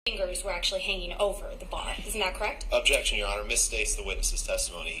fingers were actually hanging over the bar. Isn't that correct? Objection, Your Honor. Misstates the witness's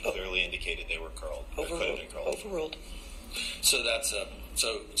testimony. He clearly indicated they were curled. Overruled. So that's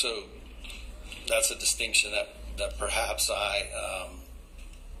a distinction that perhaps I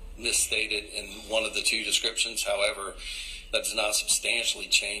misstated in one of the two descriptions. However, that does not substantially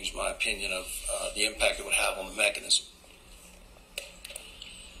change my opinion of the impact it would have on the mechanism.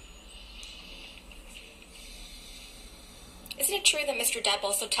 Isn't it true that Mr. Depp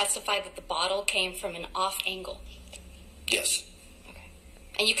also testified that the bottle came from an off angle? Yes. Okay.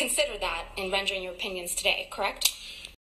 And you consider that in rendering your opinions today, correct?